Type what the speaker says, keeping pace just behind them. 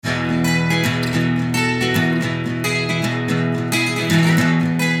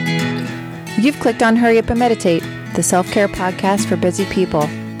You've clicked on Hurry Up and Meditate, the self-care podcast for busy people.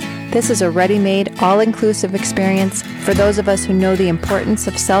 This is a ready-made, all-inclusive experience for those of us who know the importance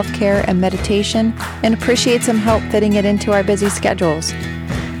of self-care and meditation and appreciate some help fitting it into our busy schedules.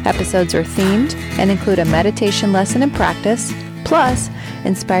 Episodes are themed and include a meditation lesson and practice, plus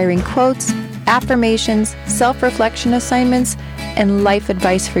inspiring quotes, affirmations, self-reflection assignments, and life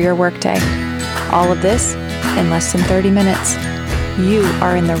advice for your workday. All of this in less than 30 minutes. You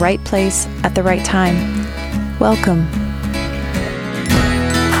are in the right place at the right time. Welcome.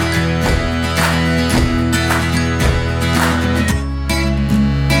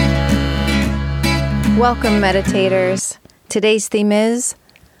 Welcome, meditators. Today's theme is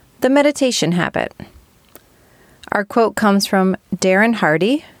the meditation habit. Our quote comes from Darren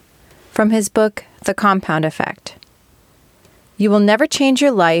Hardy from his book, The Compound Effect. You will never change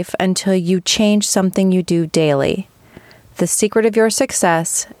your life until you change something you do daily. The secret of your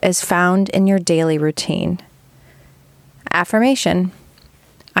success is found in your daily routine. Affirmation: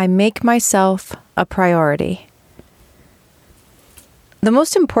 I make myself a priority. The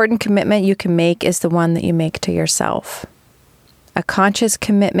most important commitment you can make is the one that you make to yourself. A conscious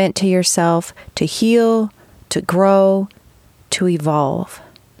commitment to yourself to heal, to grow, to evolve.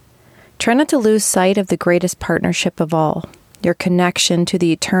 Try not to lose sight of the greatest partnership of all, your connection to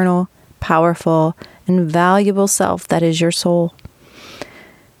the eternal, powerful, and valuable self that is your soul.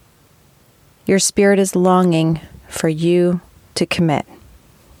 Your spirit is longing for you to commit.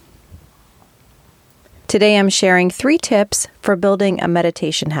 Today I'm sharing 3 tips for building a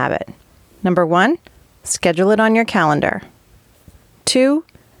meditation habit. Number 1, schedule it on your calendar. 2,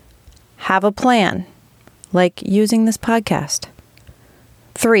 have a plan, like using this podcast.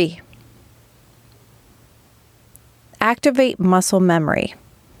 3, activate muscle memory.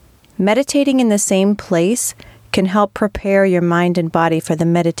 Meditating in the same place can help prepare your mind and body for the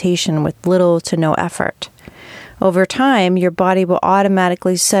meditation with little to no effort. Over time, your body will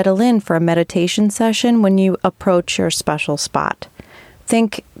automatically settle in for a meditation session when you approach your special spot.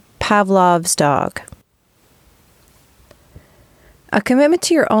 Think Pavlov's dog. A commitment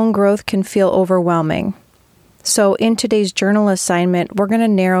to your own growth can feel overwhelming. So in today's journal assignment, we're going to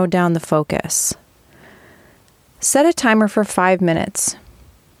narrow down the focus. Set a timer for 5 minutes.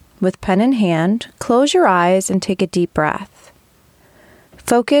 With pen in hand, close your eyes and take a deep breath.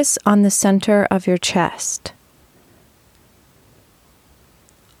 Focus on the center of your chest.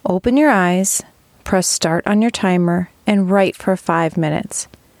 Open your eyes, press start on your timer, and write for 5 minutes.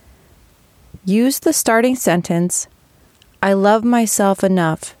 Use the starting sentence, I love myself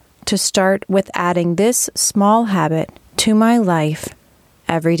enough to start with adding this small habit to my life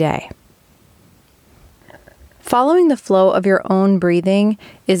every day. Following the flow of your own breathing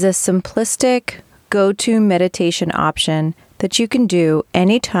is a simplistic, go-to meditation option that you can do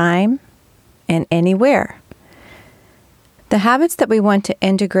anytime and anywhere. The habits that we want to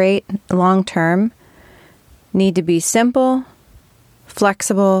integrate long-term need to be simple,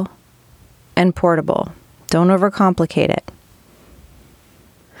 flexible, and portable. Don't overcomplicate it.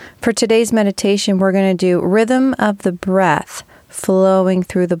 For today's meditation, we're going to do rhythm of the breath flowing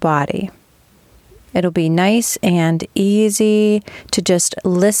through the body. It'll be nice and easy to just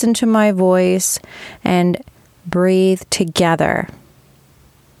listen to my voice and breathe together.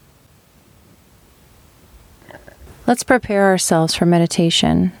 Let's prepare ourselves for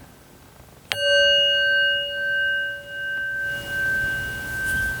meditation.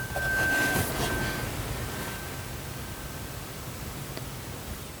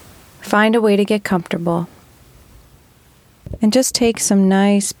 Find a way to get comfortable. And just take some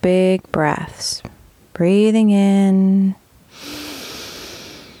nice big breaths. Breathing in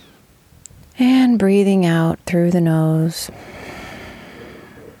and breathing out through the nose.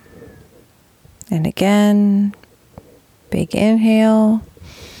 And again, big inhale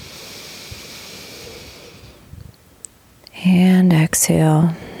and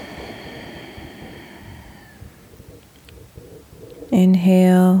exhale.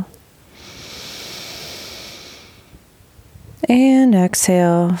 Inhale and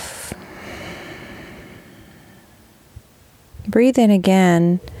exhale. Breathe in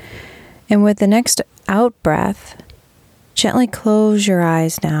again, and with the next out breath, gently close your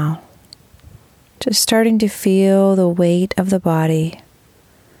eyes now. Just starting to feel the weight of the body.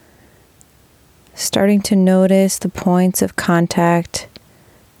 Starting to notice the points of contact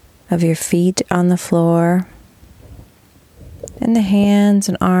of your feet on the floor, and the hands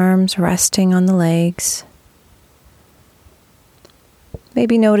and arms resting on the legs.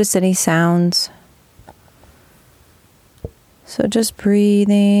 Maybe notice any sounds. So just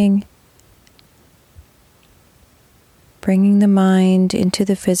breathing Bringing the mind into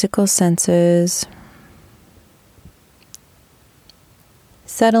the physical senses,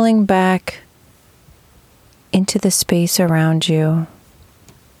 settling back into the space around you.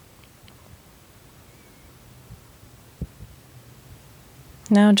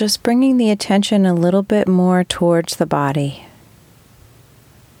 Now just bringing the attention a little bit more towards the body.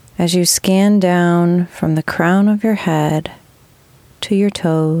 As you scan down from the crown of your head to your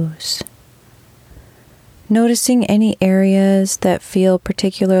toes, noticing any areas that feel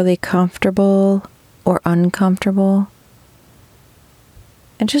particularly comfortable or uncomfortable,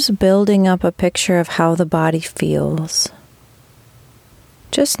 and just building up a picture of how the body feels.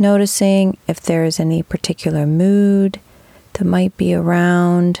 Just noticing if there is any particular mood that might be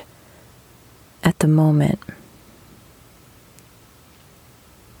around at the moment.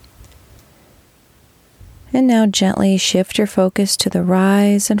 And now gently shift your focus to the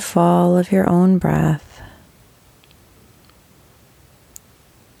rise and fall of your own breath.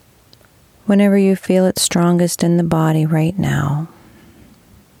 Whenever you feel it strongest in the body right now.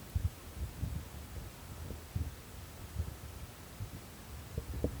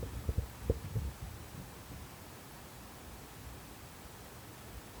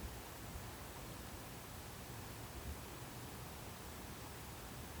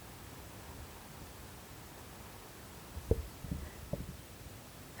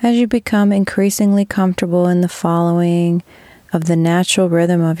 As you become increasingly comfortable in the following of the natural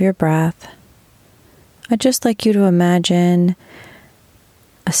rhythm of your breath, I'd just like you to imagine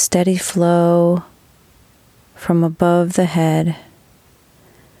a steady flow from above the head.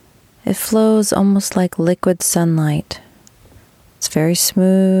 It flows almost like liquid sunlight. It's very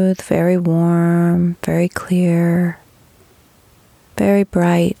smooth, very warm, very clear, very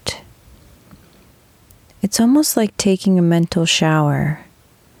bright. It's almost like taking a mental shower.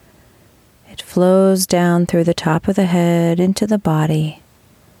 It flows down through the top of the head into the body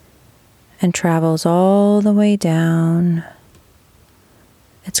and travels all the way down.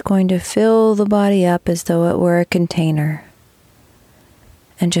 It's going to fill the body up as though it were a container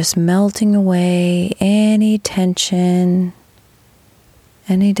and just melting away any tension,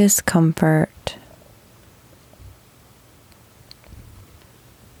 any discomfort.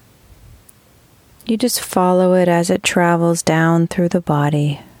 You just follow it as it travels down through the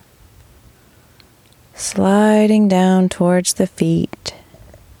body, sliding down towards the feet.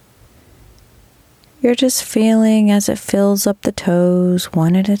 You're just feeling as it fills up the toes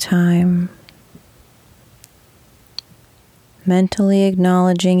one at a time. Mentally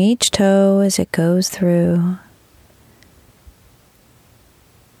acknowledging each toe as it goes through.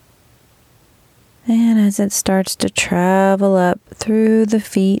 And as it starts to travel up through the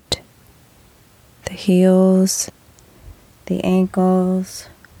feet, the heels, the ankles,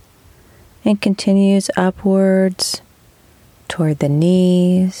 and continues upwards toward the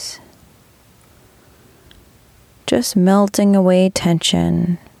knees, just melting away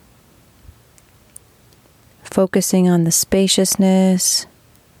tension, focusing on the spaciousness,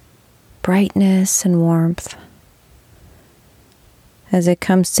 brightness, and warmth. As it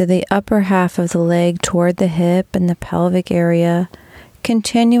comes to the upper half of the leg toward the hip and the pelvic area,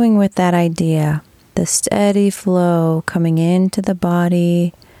 continuing with that idea, the steady flow coming into the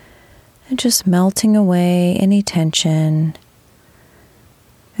body, and just melting away any tension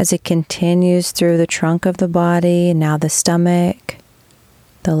as it continues through the trunk of the body, now the stomach,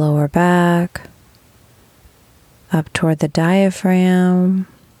 the lower back, up toward the diaphragm,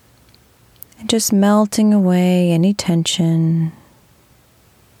 and just melting away any tension.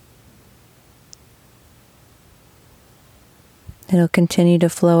 It'll continue to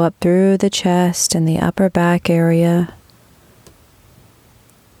flow up through the chest and the upper back area,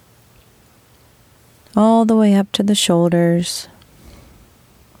 all the way up to the shoulders.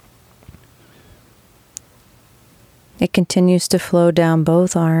 It continues to flow down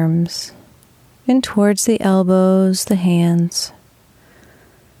both arms and towards the elbows, the hands,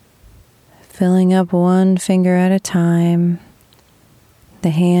 filling up one finger at a time, the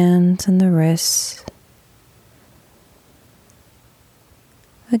hands and the wrists.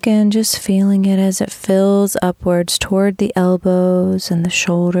 Again, just feeling it as it fills upwards toward the elbows and the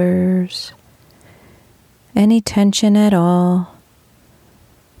shoulders. Any tension at all,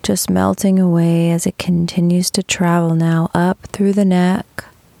 just melting away as it continues to travel now up through the neck,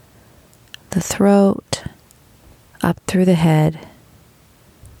 the throat, up through the head,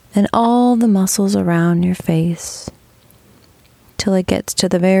 and all the muscles around your face, till it gets to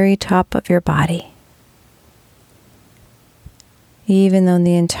the very top of your body. Even though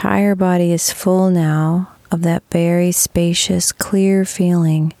the entire body is full now of that very spacious, clear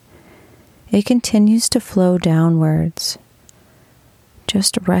feeling, it continues to flow downwards,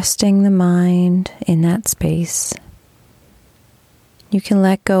 just resting the mind in that space. You can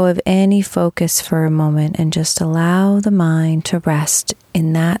let go of any focus for a moment and just allow the mind to rest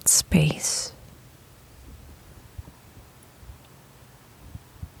in that space.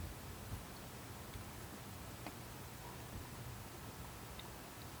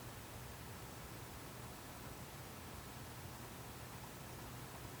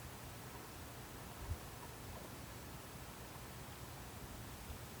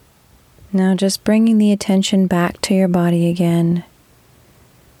 Now just bringing the attention back to your body again.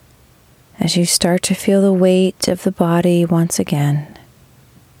 As you start to feel the weight of the body once again,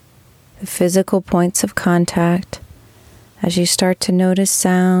 the physical points of contact, as you start to notice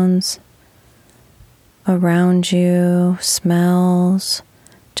sounds around you, smells,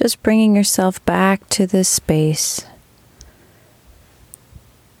 just bringing yourself back to this space.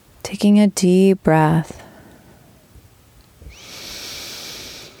 Taking a deep breath,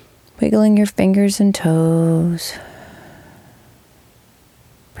 wiggling your fingers and toes,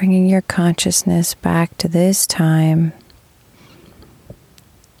 bringing your consciousness back to this time,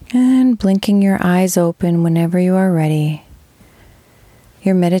 and blinking your eyes open whenever you are ready.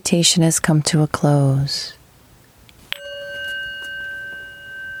 Your meditation has come to a close.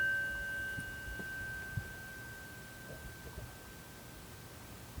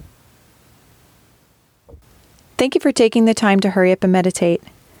 Thank you for taking the time to hurry up and meditate.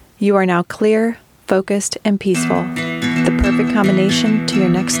 You are now clear, focused, and peaceful. The perfect combination to your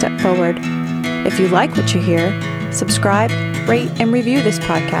next step forward. If you like what you hear, subscribe, rate, and review this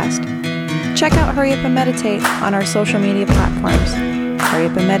podcast. Check out Hurry Up and Meditate on our social media platforms. Hurry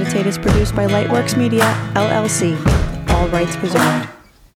Up and Meditate is produced by Lightworks Media, LLC. All rights reserved.